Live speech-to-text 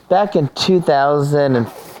back in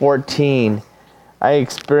 2014, I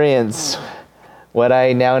experienced what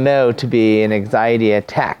I now know to be an anxiety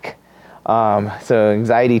attack. So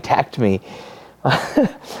anxiety attacked me.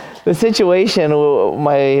 The situation,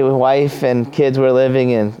 my wife and kids were living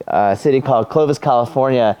in a city called Clovis,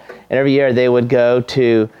 California, and every year they would go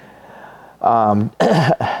to,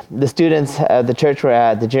 the students at the church we're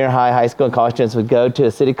at, the junior high, high school, and college students would go to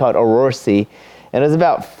a city called Aurora, and it was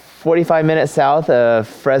about 45 minutes south of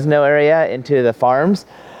Fresno area into the farms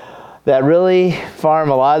that really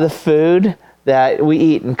farm a lot of the food that we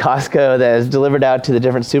eat in Costco that is delivered out to the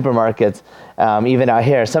different supermarkets, even out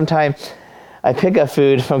here. Sometimes I pick up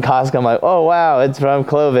food from Costco, I'm like, oh wow, it's from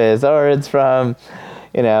Clovis, or it's from,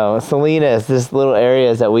 Salinas, this little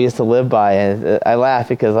areas that we used to live by. And I laugh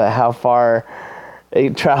because how far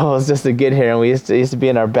it travels just to get here, and we used to be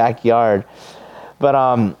in our backyard.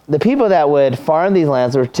 But the people that would farm these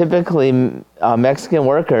lands were typically Mexican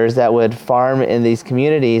workers that would farm in these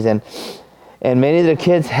communities, and many of the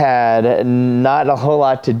kids had not a whole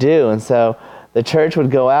lot to do, and so the church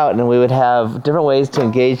would go out and we would have different ways to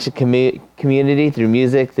engage the community through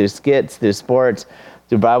music, through skits, through sports,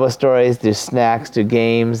 through Bible stories, through snacks, through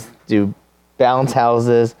games, through bounce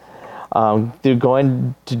houses, through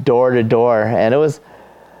going door to door. And it was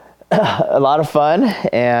a lot of fun,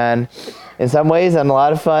 and in some ways, and a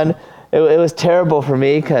lot of fun, it was terrible for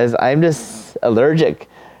me because I'm just allergic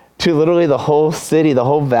to literally the whole city, the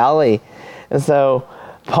whole valley. And so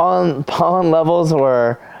pollen levels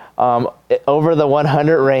were over the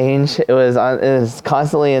 100 range. It was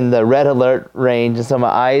constantly in the red alert range, and so my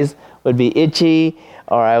eyes would be itchy,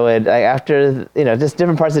 or I would, after just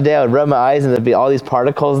different parts of the day, I would rub my eyes and there'd be all these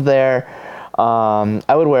particles there.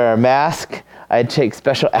 I would wear a mask. I'd take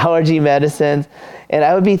special allergy medicines, and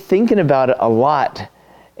I would be thinking about it a lot,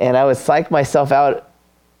 and I would psych myself out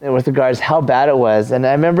with regards to how bad it was. And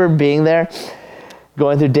I remember being there,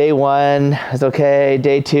 going through day 1 is okay,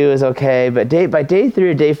 day 2 is okay, but by day 3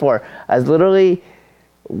 or day 4, I was literally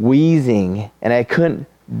wheezing, and I couldn't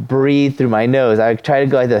breathe through my nose. I would try to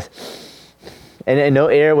go like this, and no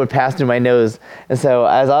air would pass through my nose. And so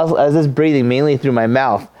I was just breathing mainly through my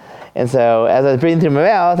mouth. And so as I was breathing through my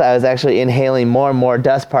mouth, I was actually inhaling more and more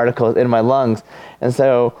dust particles in my lungs. And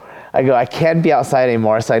so I can't be outside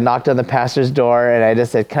anymore. So I knocked on the pastor's door and I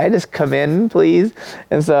just said, can I just come in, please?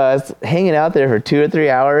 And so I was hanging out there for 2 or 3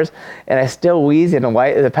 hours, and I still wheezing. And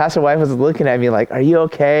the pastor's wife was looking at me like, are you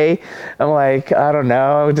okay? I'm like, I don't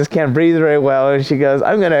know, I just can't breathe very well. And she goes,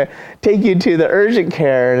 I'm going to take you to the urgent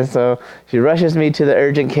care. And so she rushes me to the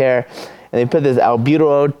urgent care, and they put this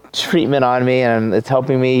albuterol treatment on me, and it's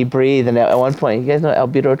helping me breathe. And at one point, you guys know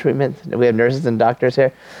albuterol treatment? We have nurses and doctors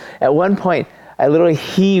here. At one point, I literally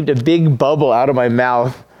heaved a big bubble out of my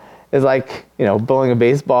mouth. It's like, bowling a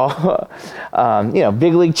baseball,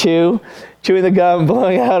 big league chewing the gum,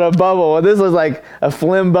 blowing out a bubble. Well, this was like a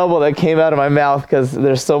phlegm bubble that came out of my mouth because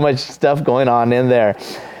there's so much stuff going on in there.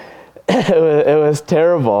 It was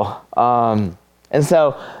terrible. And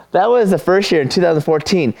so that was the first year in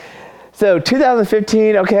 2014. So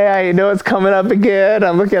 2015, okay, I know it's coming up again.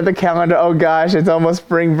 I'm looking at the calendar. Oh gosh, it's almost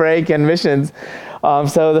spring break and missions.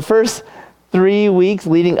 So the first 3 weeks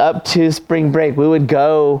leading up to spring break, we would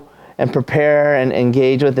go and prepare and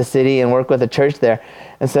engage with the city and work with the church there.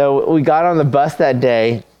 And so we got on the bus that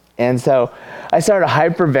day, and so I started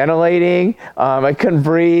hyperventilating. I couldn't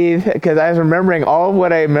breathe because I was remembering all of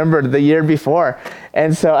what I remembered the year before.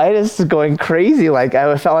 And so I just was going crazy, like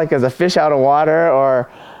I felt like I was a fish out of water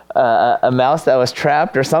or a mouse that was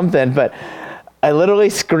trapped or something. But I literally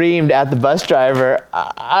screamed at the bus driver,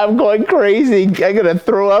 I'm going crazy, I'm going to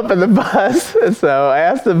throw up in the bus. And so I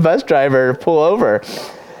asked the bus driver to pull over.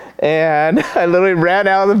 And I literally ran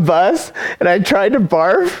out of the bus, and I tried to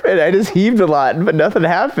barf, and I just heaved a lot, but nothing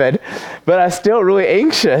happened. But I was still really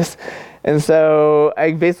anxious. And so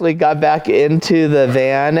I basically got back into the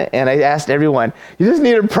van, and I asked everyone, you just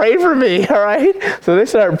need to pray for me, all right? So they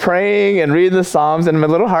started praying and reading the Psalms, and my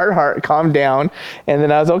little heart calmed down, and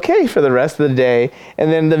then I was okay for the rest of the day.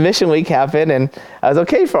 And then the mission week happened, and I was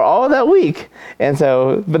okay for all of that week. And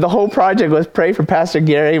so, but the whole project was pray for Pastor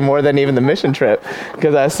Gary more than even the mission trip,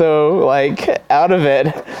 because I was so out of it.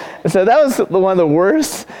 And so that was one of the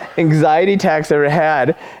worst anxiety attacks I ever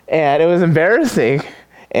had, and it was embarrassing.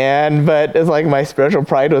 But it's like my spiritual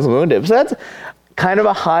pride was wounded. So that's kind of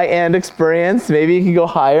a high-end experience. Maybe you can go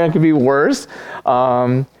higher and it could be worse.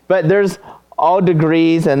 But there's all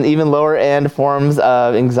degrees and even lower-end forms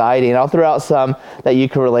of anxiety. And I'll throw out some that you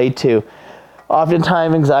can relate to.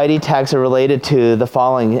 Oftentimes, anxiety attacks are related to the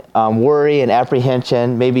following: worry and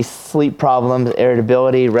apprehension, maybe sleep problems,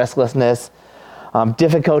 irritability, restlessness,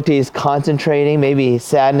 difficulties concentrating, maybe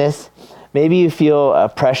sadness. Maybe you feel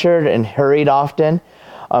pressured and hurried often.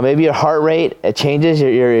 Maybe your heart rate changes,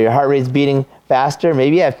 your heart rate's beating faster.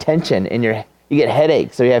 Maybe you have tension you get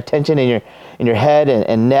headaches, so you have tension in your head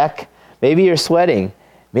and neck. Maybe you're sweating.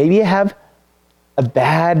 Maybe you have a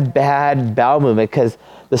bad bowel movement because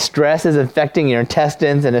the stress is affecting your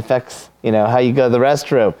intestines and affects, how you go to the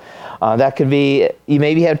restroom. That could be, you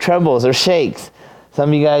maybe have trembles or shakes.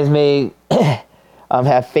 Some of you guys may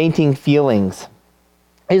have fainting feelings.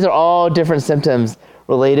 These are all different symptoms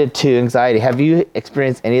related to anxiety. Have you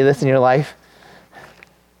experienced any of this in your life?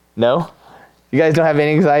 No? You guys don't have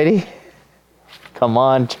any anxiety? Come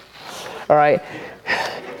on. All right.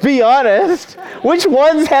 Be honest. Which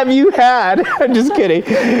ones have you had? I'm just kidding.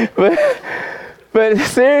 But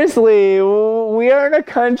seriously, we are in a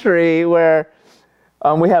country where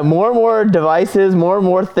we have more and more devices, more and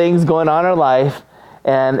more things going on in our life,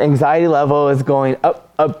 and anxiety level is going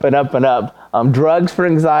up and up and up. Drugs for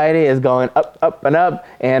anxiety is going up and up,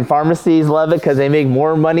 and pharmacies love it because they make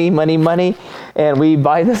more money, and we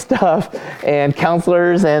buy the stuff, and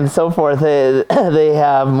counselors and so forth, they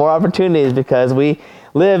have more opportunities because we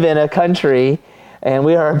live in a country and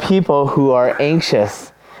we are people who are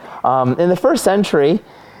anxious. In the first century,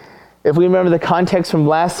 if we remember the context from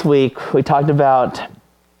last week, we talked about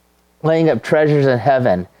laying up treasures in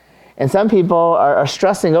heaven. And some people are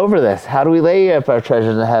stressing over this. How do we lay up our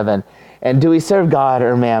treasures in heaven? And do we serve God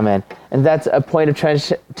or mammon? And that's a point of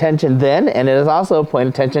tension then, and it is also a point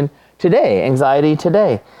of tension today, anxiety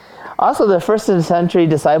today. Also, the first century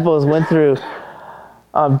disciples went through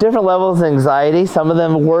different levels of anxiety. Some of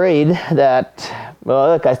them worried that, well,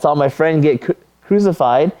 look, I saw my friend get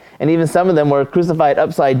crucified, and even some of them were crucified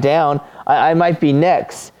upside down. I might be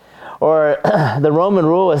next. Or the Roman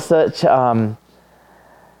rule was such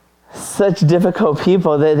difficult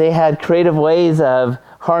people that they had creative ways of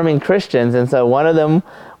harming Christians. And so one of them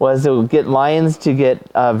was to get lions to get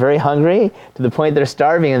very hungry to the point they're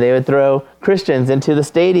starving, and they would throw Christians into the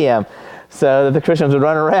stadium so that the Christians would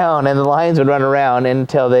run around and the lions would run around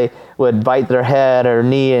until they would bite their head or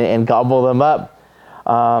knee and gobble them up.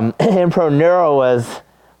 Emperor Nero was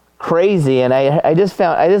crazy, and I just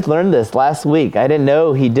learned this last week. I didn't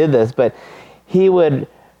know he did this, but he would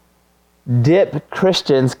dip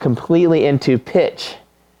Christians completely into pitch.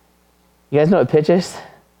 You guys know what pitch is?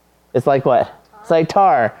 It's like what? It's like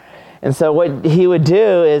tar. And so what he would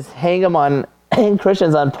do is hang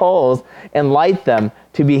Christians on poles and light them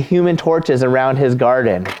to be human torches around his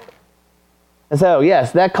garden. And so,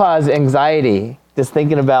 yes, that caused anxiety. Just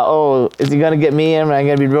thinking about, oh, is he going to get me? Am I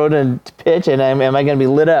going to be rolled into pitch? And am I going to be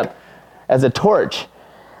lit up as a torch?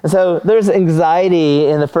 And so there's anxiety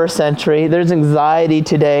in the first century. There's anxiety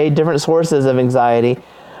today, different sources of anxiety.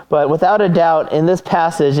 But without a doubt, in this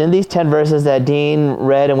passage, in these 10 verses that Dean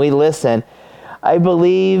read and we listened, I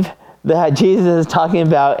believe that Jesus is talking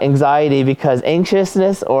about anxiety because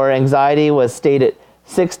anxiousness or anxiety was stated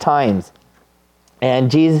 6 times.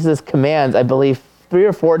 And Jesus' commands, I believe, 3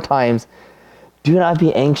 or 4 times, do not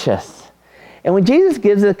be anxious. And when Jesus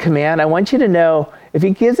gives a command, I want you to know, if he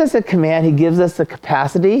gives us a command, he gives us the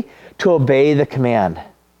capacity to obey the command.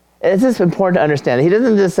 It's just important to understand. He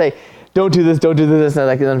doesn't just say, don't do this, and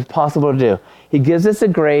like it's impossible to do. He gives us the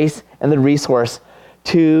grace and the resource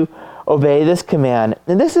to obey this command.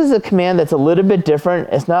 And this is a command that's a little bit different.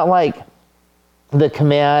 It's not like the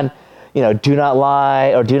command, do not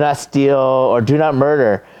lie, or do not steal, or do not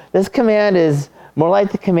murder. This command is more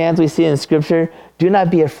like the commands we see in Scripture. Do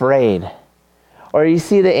not be afraid. Or you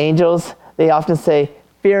see the angels, they often say,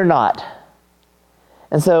 fear not.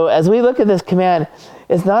 And so as we look at this command,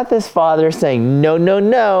 it's not this Father saying,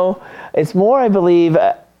 no. It's more, I believe,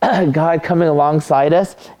 God coming alongside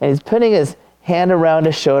us, and he's putting his hand around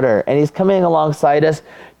his shoulder, and he's coming alongside us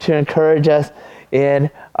to encourage us in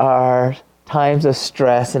our times of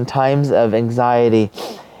stress and times of anxiety.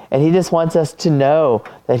 And he just wants us to know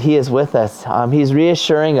that he is with us. He's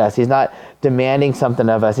reassuring us. He's not demanding something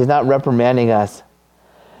of us. He's not reprimanding us.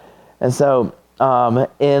 And so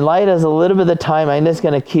in light of a little bit of the time, I'm just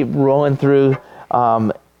going to keep rolling through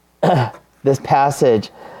this passage.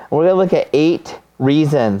 We're going to look at 8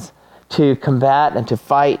 reasons to combat and to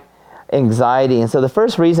fight anxiety. And so the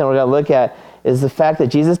first reason we're going to look at is the fact that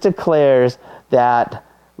Jesus declares that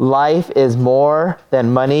life is more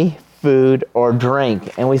than money, food, or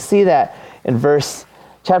drink. And we see that in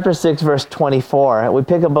chapter 6, verse 24. We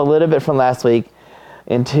pick up a little bit from last week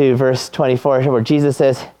into verse 24, where Jesus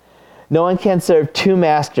says, no one can serve 2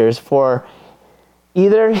 masters, for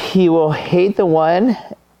either he will hate the one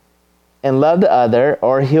and love the other,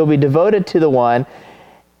 or he'll be devoted to the one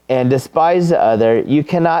and despise the other. You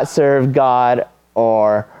cannot serve God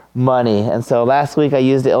or money. And so last week I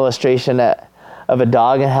used the illustration of a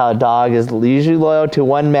dog and how a dog is usually loyal to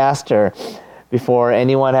one master before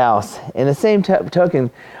anyone else. In the same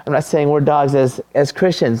token, I'm not saying we're dogs as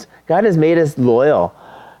Christians. God has made us loyal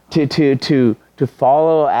to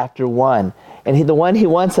follow after one. And the one he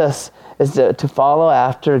wants us is to follow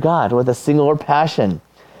after God with a singular passion.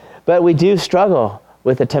 But we do struggle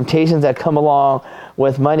with the temptations that come along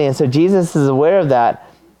with money. And so Jesus is aware of that,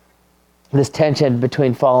 this tension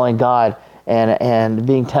between following God and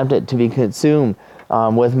being tempted to be consumed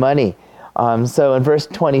with money. So in verse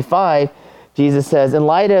 25, Jesus says, in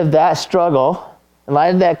light of that struggle, in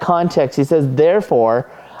light of that context, he says,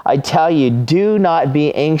 therefore, I tell you, do not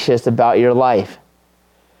be anxious about your life,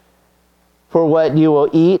 for what you will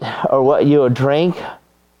eat or what you will drink,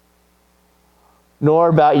 nor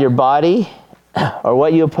about your body or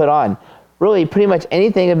what you will put on. Really, pretty much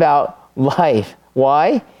anything about life.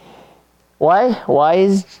 Why? Why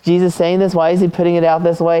is Jesus saying this? Why is he putting it out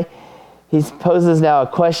this way? He poses now a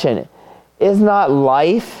question. Is not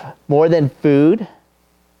life more than food,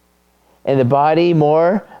 and the body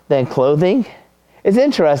more than clothing? It's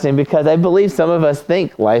interesting because I believe some of us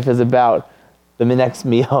think life is about the next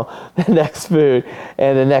meal, the next food,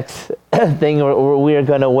 and the next thing we are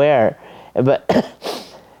going to wear.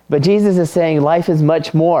 But Jesus is saying life is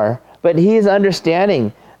much more. But he is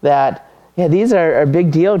understanding that these are a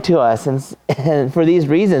big deal to us. And for these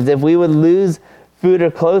reasons, if we would lose food or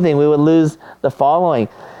clothing, we would lose the following.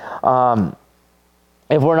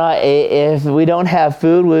 If we don't have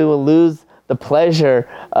food, we will lose the pleasure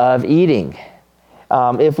of eating.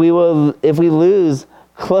 If we lose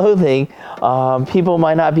clothing, people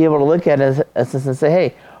might not be able to look at us and say,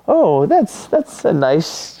 hey, oh, that's a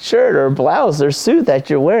nice shirt or blouse or suit that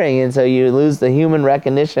you're wearing. And so you lose the human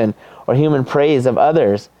recognition or human praise of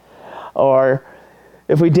others. Or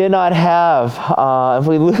if we did not have, if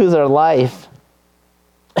we lose our life,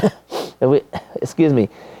 if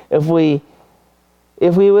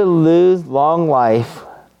we would lose long life,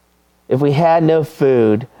 if we had no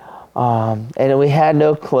food, and we had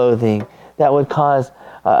no clothing, that would cause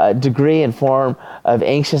a degree and form of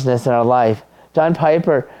anxiousness in our life. John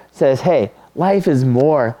Piper says, hey, life is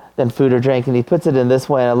more than food or drink. And he puts it in this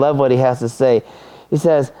way, and I love what he has to say. He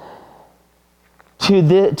says, to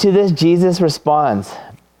this Jesus responds,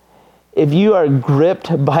 if you are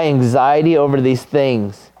gripped by anxiety over these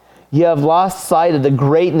things, you have lost sight of the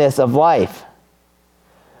greatness of life.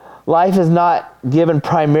 Life is not given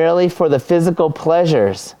primarily for the physical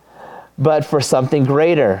pleasures, but for something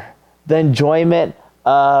greater, the enjoyment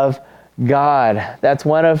of God. That's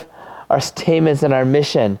one of our statements in our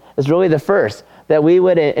mission. It's really the first, that we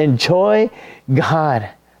would enjoy God,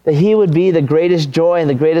 that he would be the greatest joy and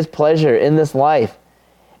the greatest pleasure in this life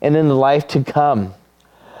and in the life to come.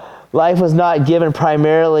 Life was not given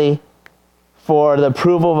primarily for the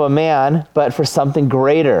approval of a man, but for something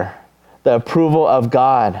greater, the approval of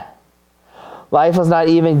God. Life was not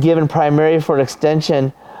even given primarily for an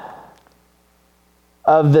extension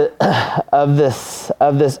of this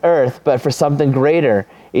earth, but for something greater,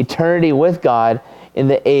 eternity with God in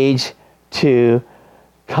the age to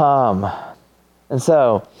come. And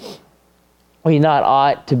so, we not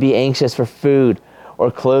ought to be anxious for food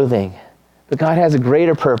or clothing, but God has a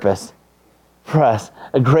greater purpose for us,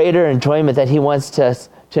 a greater enjoyment that he wants us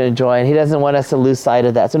to enjoy, and he doesn't want us to lose sight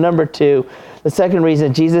of that. So number two, the second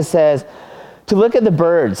reason, Jesus says to look at the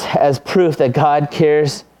birds as proof that God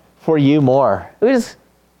cares for you more. We just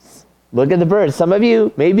look at the birds. Some of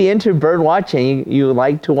you may be into bird watching. You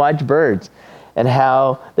like to watch birds and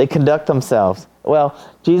how they conduct themselves. Well,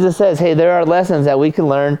 Jesus says, hey, there are lessons that we can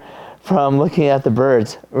learn from looking at the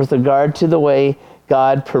birds with regard to the way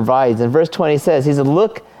God provides. And verse 20 says, he said,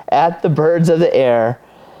 look at the birds of the air,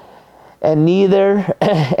 and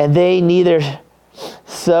they neither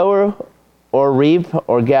sow or reap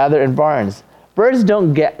or gather in barns. Birds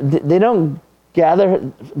don't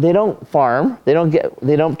farm, they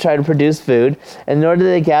don't try to produce food, and nor do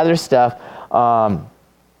they gather stuff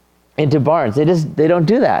into barns. They don't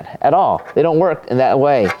do that at all. They don't work in that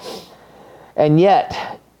way. And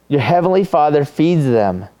yet, your heavenly Father feeds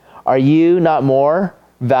them. Are you not more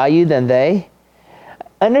valued than they?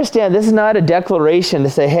 Understand, this is not a declaration to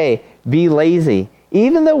say, hey, be lazy.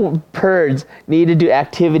 Even the birds need to do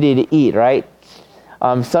activity to eat, right?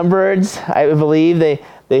 Some birds, I believe,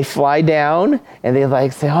 they fly down and they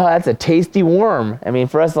say, oh, that's a tasty worm. I mean,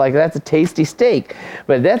 for us, that's a tasty steak.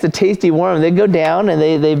 But that's a tasty worm. They go down and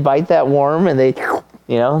they bite that worm and they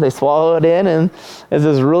swallow it in, and this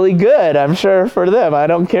is really good, I'm sure, for them. I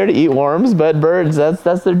don't care to eat worms, but birds,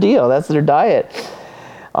 that's their deal. That's their diet.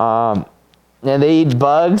 and they eat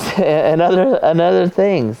bugs and other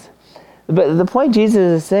things. But the point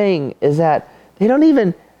Jesus is saying is that it doesn't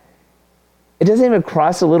even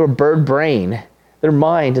cross a little bird brain, their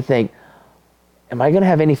mind, to think, am I going to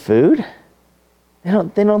have any food? They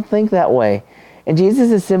don't think that way. And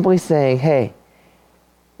Jesus is simply saying, hey,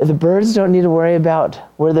 if the birds don't need to worry about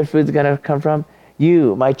where their food's going to come from,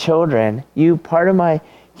 you, my children, you, part of my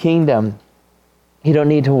kingdom, you don't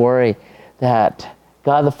need to worry that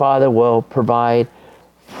God the Father will provide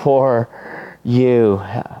for you.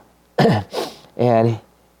 And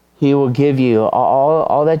he will give you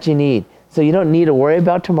all that you need. So you don't need to worry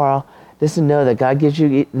about tomorrow. Just to know that God gives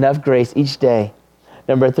you enough grace each day.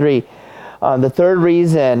 Number 3, the third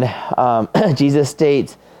reason Jesus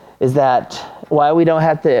states is that why we don't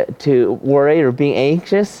have to worry or be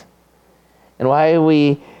anxious, and why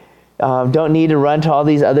we don't need to run to all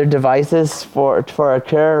these other devices for a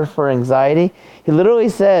cure for anxiety. He literally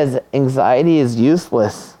says anxiety is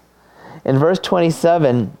useless. In verse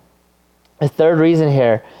 27, the third reason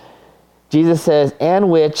here, Jesus says, and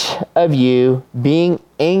which of you, being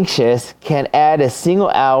anxious, can add a single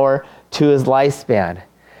hour to his lifespan?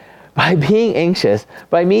 By being anxious,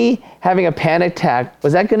 by me having a panic attack,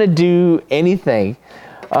 was that going to do anything?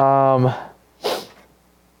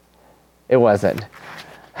 It wasn't.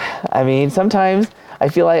 I mean, sometimes I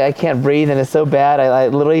feel like I can't breathe and it's so bad, I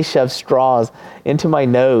literally shove straws into my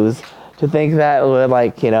nose to think that would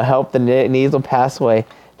help the nasal passageway.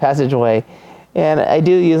 And I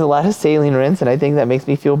do use a lot of saline rinse, and I think that makes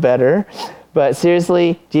me feel better. But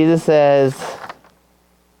seriously, Jesus says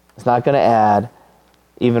it's not going to add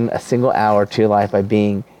even a single hour to your life by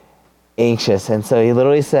being anxious. And so he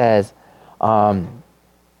literally says that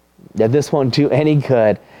this won't do any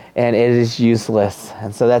good, and it is useless.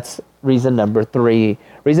 And so that's reason number 3.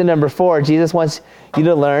 Reason number 4, Jesus wants you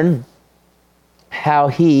to learn how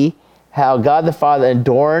God the Father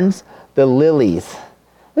adorns the lilies.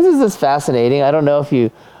 This is just fascinating. I don't know if you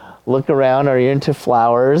look around or you're into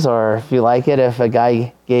flowers, or if you like it if a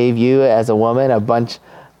guy gave you as a woman a bunch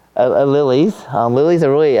of lilies. Lilies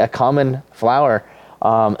are really a common flower,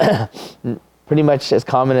 pretty much as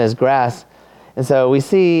common as grass. And so we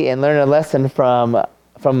see and learn a lesson from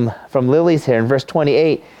lilies here in verse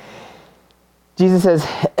 28. Jesus says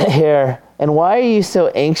here, and why are you so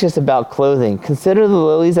anxious about clothing? Consider the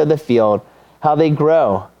lilies of the field, how they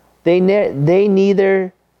grow. They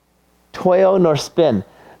neither toil nor spin.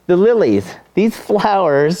 The lilies, these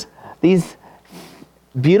flowers, these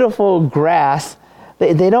beautiful grass,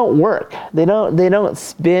 they don't work. They don't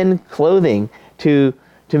spin clothing to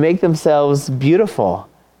make themselves beautiful.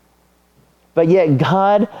 But yet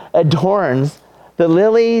God adorns the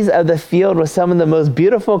lilies of the field with some of the most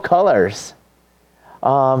beautiful colors,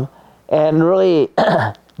 and really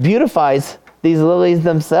beautifies these lilies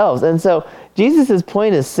themselves. And so Jesus'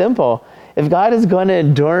 point is simple. If God is going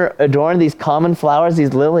to adorn these common flowers,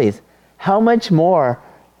 these lilies, how much more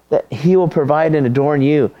that he will provide and adorn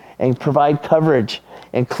you and provide coverage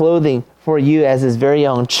and clothing for you as his very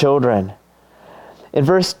own children. In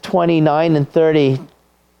verse 29 and 30,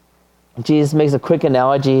 Jesus makes a quick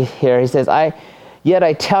analogy here. He says, Yet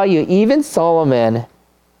I tell you, even Solomon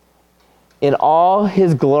in all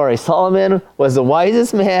his glory, Solomon was the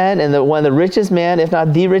wisest man and one of the richest man, if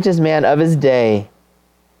not the richest man of his day,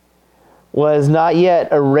 was not yet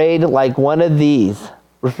arrayed like one of these,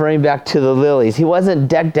 referring back to the lilies. He wasn't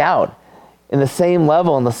decked out in the same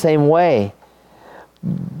level, in the same way.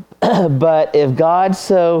 But if God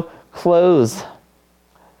so clothes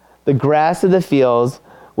the grass of the fields,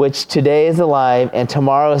 which today is alive and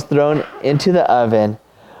tomorrow is thrown into the oven,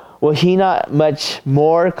 will he not much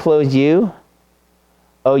more clothe you,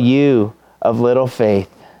 O you of little faith?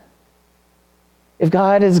 If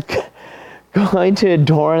God is going to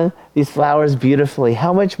adorn these flowers beautifully,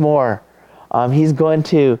 how much more he's going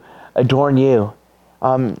to adorn you?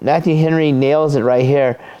 Matthew Henry nails it right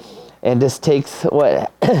here and just takes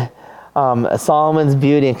what Solomon's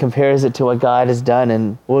beauty and compares it to what God has done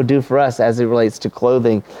and will do for us as it relates to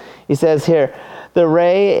clothing. He says here, the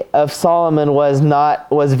array of Solomon was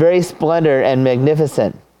very splendid and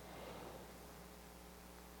magnificent.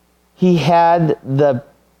 He had the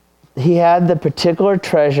particular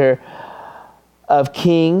treasure of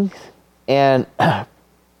kings and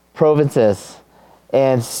provinces,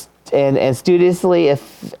 and studiously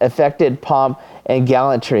affected pomp and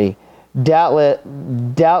gallantry.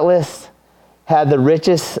 Doubtless had the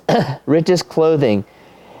richest clothing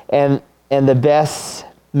and the best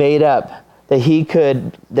made up that he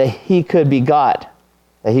could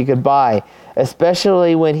buy,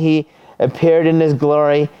 especially when he appeared in his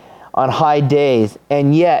glory on high days.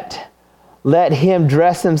 And yet, let him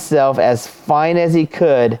dress himself as fine as he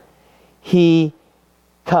could, he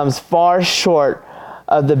comes far short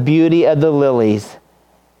of the beauty of the lilies,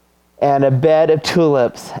 and a bed of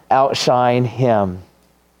tulips outshine him.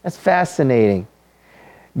 That's fascinating.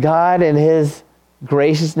 God, in his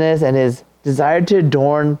graciousness and his desire to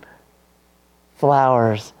adorn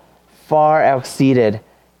flowers, far exceeded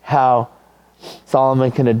how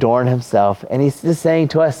Solomon can adorn himself. And he's just saying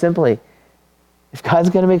to us simply, if God's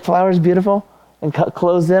going to make flowers beautiful and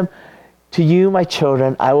clothe them, to you, my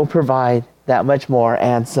children, I will provide that much more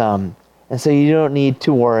and some. And so you don't need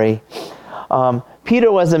to worry.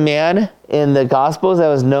 Peter was a man in the Gospels that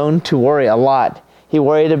was known to worry a lot. He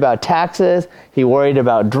worried about taxes. He worried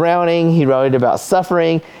about drowning. He worried about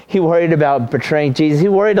suffering. He worried about betraying Jesus. He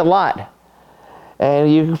worried a lot.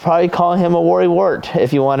 And you could probably call him a worrywart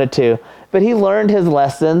if you wanted to. But he learned his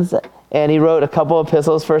lessons, and he wrote a couple of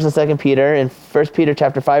epistles, 1 and 2 Peter. In 1 Peter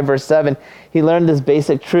chapter 5, verse 7, he learned this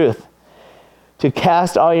basic truth: to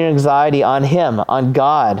cast all your anxiety on him, on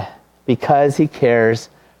God, because he cares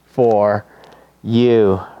for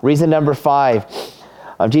you. Reason number 5,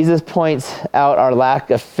 Jesus points out our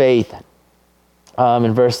lack of faith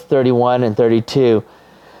in verse 31 and 32.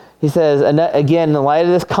 He says, and again, in the light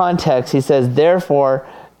of this context, he says, therefore,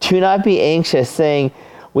 do not be anxious, saying,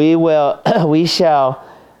 what we shall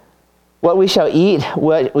eat,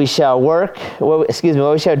 what we shall work, what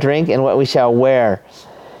we shall drink, and what we shall wear.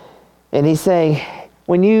 And he's saying,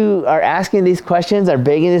 when you are asking these questions, are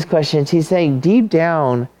begging these questions, he's saying, deep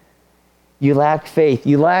down, you lack faith.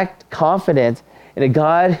 You lack confidence in a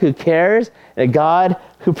God who cares, and a God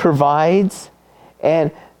who provides,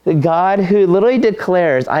 and the God who literally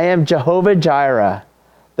declares, I am Jehovah Jireh,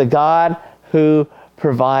 the God who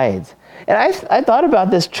provides. And I thought about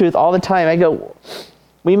this truth all the time. I go,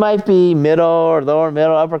 we might be middle or lower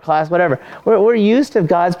middle, upper class, whatever. We're used to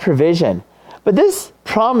God's provision. But this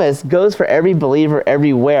promise goes for every believer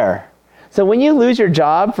everywhere. So when you lose your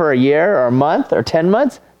job for a year or a month or 10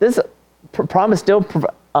 months, this promise still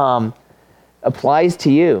applies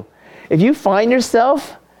to you. If you find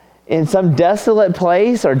yourself in some desolate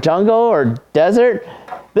place or jungle or desert,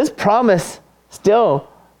 this promise still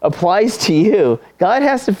applies to you. God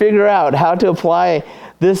has to figure out how to apply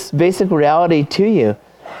this basic reality to you.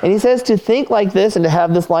 And he says to think like this and to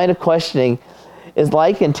have this line of questioning is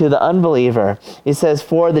likened to the unbeliever. He says,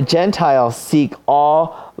 for the Gentiles seek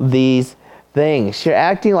all these things. You're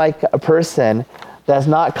acting like a person that's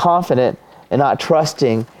not confident and not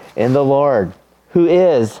trusting in the Lord, who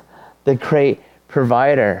is the great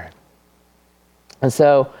provider. And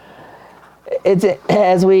so,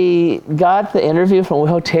 as we got the interview from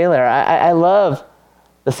Will Taylor, I love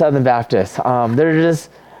the Southern Baptists. They're just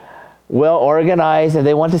well organized, and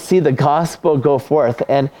they want to see the gospel go forth.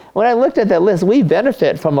 And when I looked at that list, we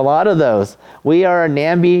benefit from a lot of those. We are a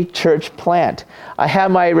NAMBY church plant. I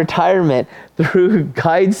have my retirement through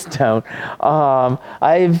Guidestone.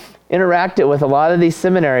 I've interacted with a lot of these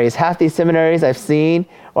seminaries. Half these seminaries I've seen,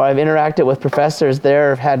 or I've interacted with professors there,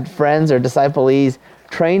 have had friends or disciplees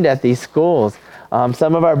trained at these schools.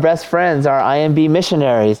 Some of our best friends are IMB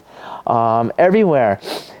missionaries everywhere.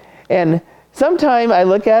 And sometimes I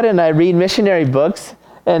look at it and I read missionary books,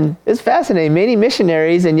 and it's fascinating. Many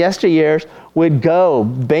missionaries in yesteryears would go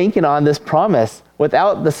banking on this promise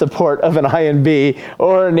without the support of an IMB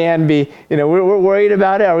or an NAMB. We're worried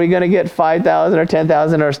about it. Are we going to get 5,000 or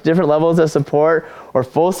 10,000 or different levels of support or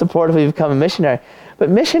full support if we become a missionary? But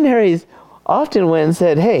missionaries often went and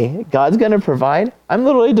said, hey, God's going to provide. I'm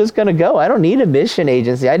literally just going to go. I don't need a mission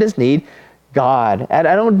agency. I just need God. And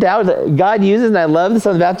I don't doubt that God uses, and I love the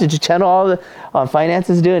Southern Baptist to channel all the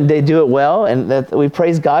finances do, and they do it well, and that we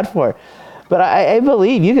praise God for it. But I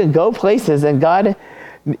believe you can go places, and God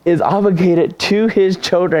is obligated to his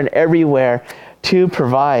children everywhere to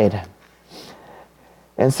provide.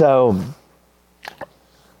 And so,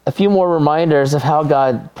 a few more reminders of how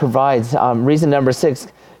God provides. Reason number 6,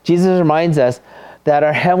 Jesus reminds us that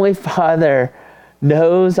our Heavenly Father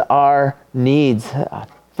knows our needs.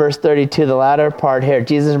 Verse 32, the latter part here,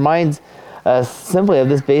 Jesus reminds us simply of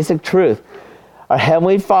this basic truth. Our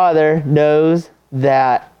Heavenly Father knows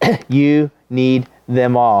that you need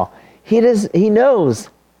them all. He knows.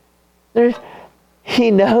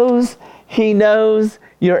 He knows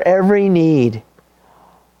your every need.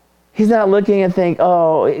 He's not looking and think,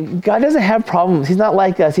 oh, God doesn't have problems. He's not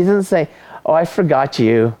like us. He doesn't say, oh, I forgot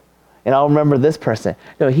you, and I'll remember this person.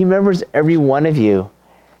 No, he remembers every one of you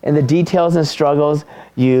and the details and struggles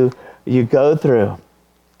you go through.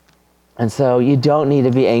 And so you don't need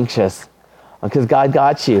to be anxious, because God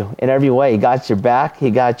got you in every way. He got your back. He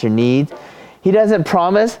got your needs. He doesn't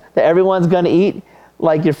promise that everyone's going to eat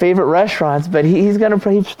like your favorite restaurants, but he's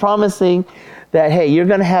promising that, hey, you're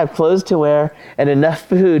going to have clothes to wear and enough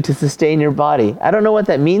food to sustain your body. I don't know what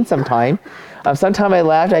that means sometimes. Sometimes I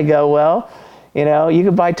laughed. I go, well, you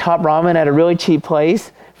could buy top ramen at a really cheap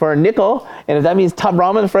place for a nickel, and if that means top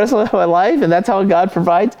ramen for the rest of my life, and that's how God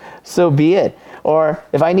provides, so be it. Or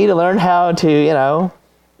if I need to learn how to,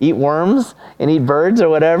 eat worms and eat birds or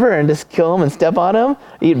whatever and just kill them and step on them,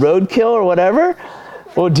 eat roadkill or whatever,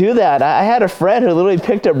 we'll do that. I had a friend who literally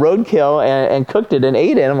picked up roadkill and cooked it and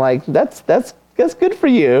ate it. I'm like, that's good for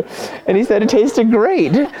you. And he said it tasted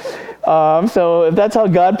great. So if that's how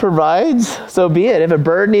God provides, so be it. If a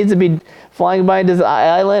bird needs to be flying by this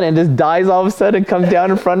island and just dies all of a sudden and comes down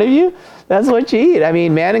in front of you, that's what you eat. I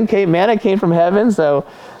mean, manna came from heaven, so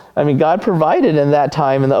God provided in that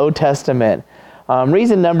time in the Old Testament.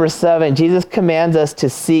 Reason number 7, Jesus commands us to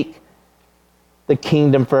seek the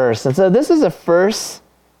kingdom first. And so this is the first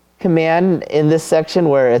command in this section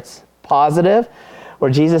where it's positive,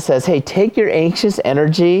 where Jesus says, hey, take your anxious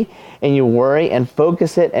energy and your worry and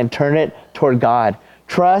focus it and turn it toward God.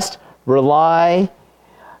 Trust, rely,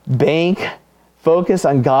 bank, focus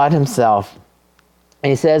on God himself. And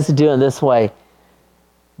he says to do it this way,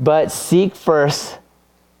 but seek first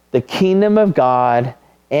the kingdom of God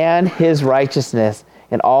and his righteousness,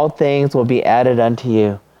 and all things will be added unto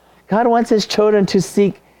you. God wants his children to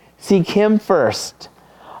seek him first.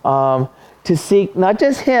 To seek not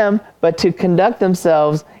just him, but to conduct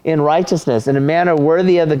themselves in righteousness, in a manner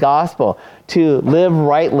worthy of the gospel, to live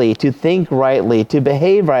rightly, to think rightly, to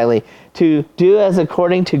behave rightly, to do as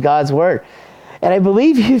according to God's word. And I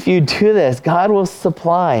believe if you do this, God will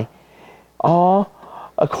supply all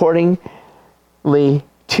accordingly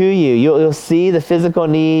to you. You'll see the physical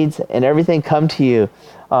needs and everything come to you.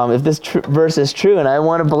 If this verse is true, and I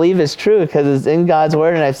want to believe it's true because it's in God's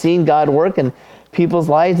word, and I've seen God work in people's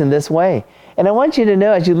lives in this way. And I want you to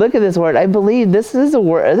know, as you look at this word, I believe this is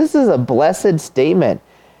a blessed statement.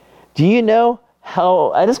 Do you know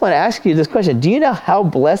how, I just want to ask you this question, do you know how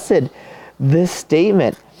blessed this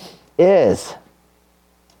statement is?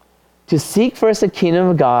 To seek first the kingdom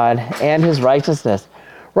of God and his righteousness.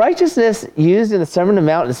 Righteousness used in the Sermon on the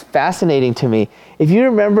Mount is fascinating to me. If you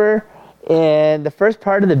remember in the first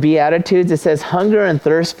part of the Beatitudes, it says hunger and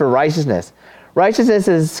thirst for righteousness. Righteousness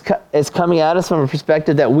is coming at us from a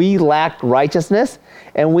perspective that we lack righteousness,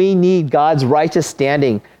 and we need God's righteous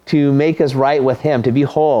standing to make us right with him, to be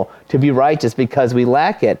whole, to be righteous, because we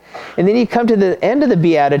lack it. And then you come to the end of the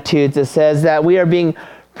Beatitudes, it says that we are being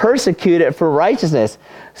persecuted for righteousness.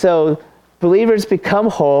 So believers become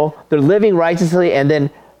whole, they're living righteously, and then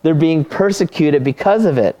they're being persecuted because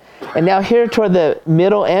of it. And now here toward the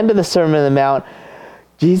middle end of the Sermon on the Mount,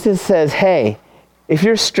 Jesus says, hey, if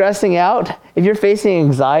you're stressing out, if you're facing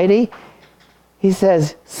anxiety, he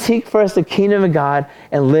says, seek first the kingdom of God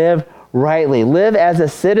and live rightly. Live as a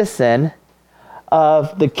citizen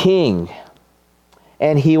of the King,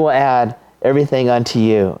 and he will add everything unto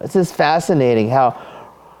you. It's just fascinating how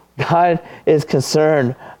God is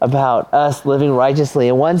concerned about us living righteously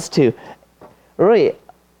and wants to really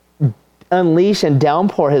unleash and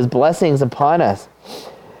downpour his blessings upon us.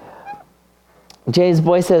 James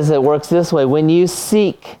Boyce says it works this way. When you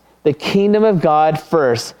seek the kingdom of God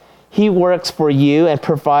first, he works for you and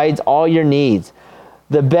provides all your needs.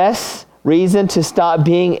 The best reason to stop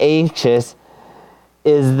being anxious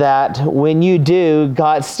is that when you do,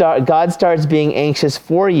 God starts being anxious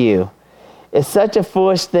for you. It's such a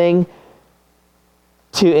foolish thing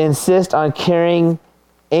to insist on carrying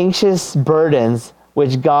anxious burdens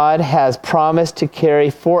which God has promised to carry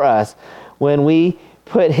for us when we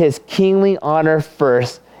put his kingly honor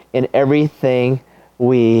first in everything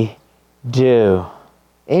we do.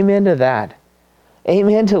 Amen to that.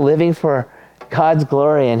 Amen to living for God's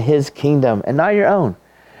glory and his kingdom and not your own.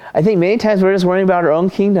 I think many times we're just worrying about our own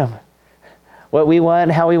kingdom. What we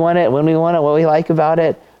want, how we want it, when we want it, what we like about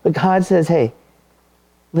it. But God says, hey,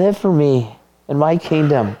 live for me and my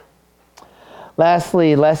kingdom.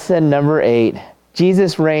 Lastly, lesson number 8.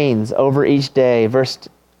 Jesus reigns over each day. Verse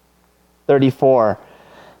 34.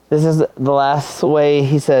 This is the last way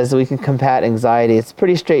he says we can combat anxiety. It's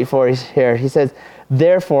pretty straightforward here. He says,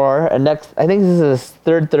 therefore, I think this is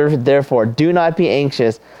the third, therefore, do not be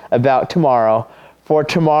anxious about tomorrow, for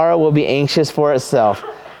tomorrow will be anxious for itself.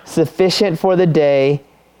 Sufficient for the day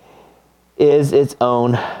is its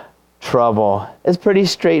own trouble. It's pretty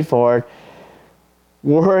straightforward.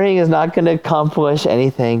 Worrying is not going to accomplish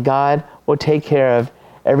anything. God will take care of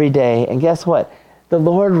every day. And guess what? The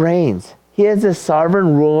Lord reigns. He is the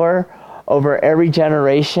sovereign ruler over every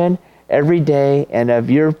generation, every day, and of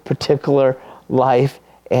your particular life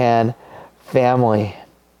and family.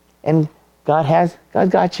 And God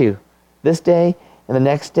got you this day and the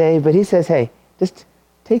next day. But he says, hey, just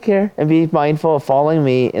take care and be mindful of following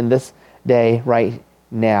me in this day right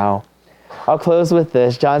now. I'll close with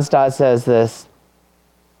this. John Stott says this: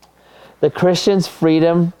 the Christian's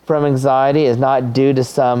freedom from anxiety is not due to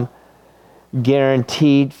some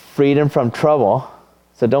guaranteed freedom from trouble.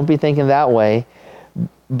 So don't be thinking that way.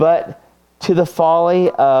 But to the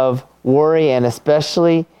folly of worry, and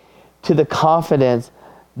especially to the confidence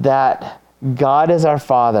that God is our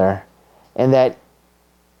Father, and that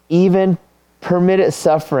even permitted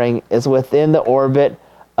suffering is within the orbit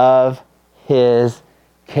of his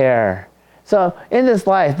care. So in this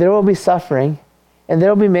life, there will be suffering, and there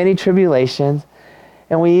will be many tribulations.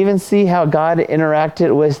 And we even see how God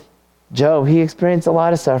interacted with Job. He experienced a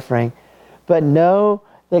lot of suffering. But know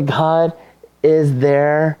that God is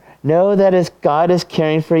there. Know that God is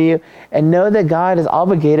caring for you. And know that God is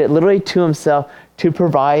obligated literally to himself to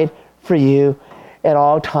provide for you at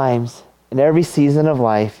all times, in every season of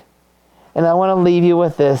life. And I want to leave you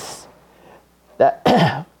with this,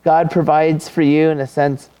 that God provides for you in a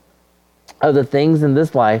sense of the things in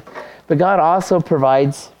this life, but God also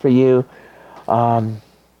provides for you for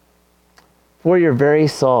your very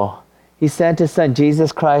soul. He sent his son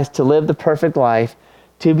Jesus Christ to live the perfect life,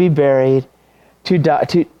 to be buried, to die,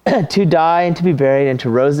 to die and to be buried, and to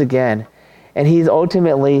rise again. And he's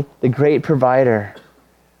ultimately the great provider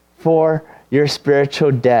for your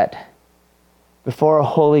spiritual debt before a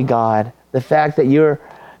holy God. The fact that you're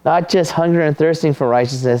not just hungry and thirsting for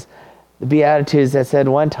righteousness, the Beatitudes that said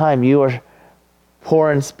one time you were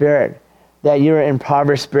poor in spirit, that you're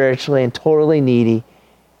impoverished spiritually and totally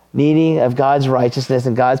needing of God's righteousness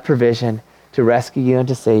and God's provision to rescue you and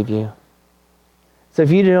to save you. So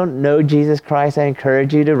if you don't know Jesus Christ, I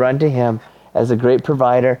encourage you to run to him as a great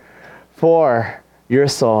provider for your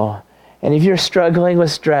soul. And if you're struggling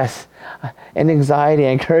with stress and anxiety,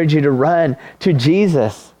 I encourage you to run to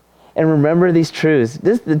Jesus and remember these truths.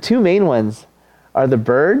 The two main ones are the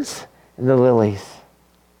birds and the lilies.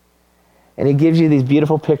 And he gives you these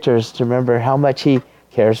beautiful pictures to remember how much he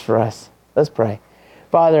cares for us. Let's pray.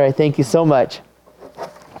 Father, I thank you so much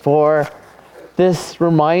for this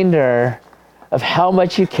reminder of how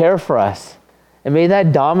much you care for us. And may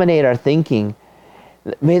that dominate our thinking.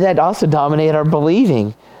 May that also dominate our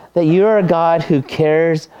believing, that you are a God who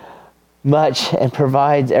cares much and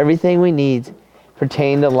provides everything we need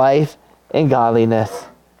pertaining to life and godliness.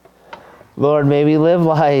 Lord, may we live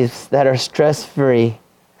lives that are stress-free.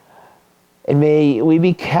 And may we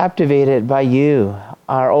be captivated by you,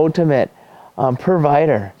 our ultimate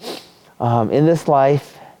provider in this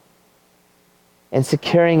life, and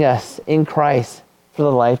securing us in Christ for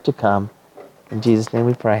the life to come. In Jesus' name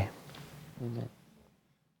we pray. Amen.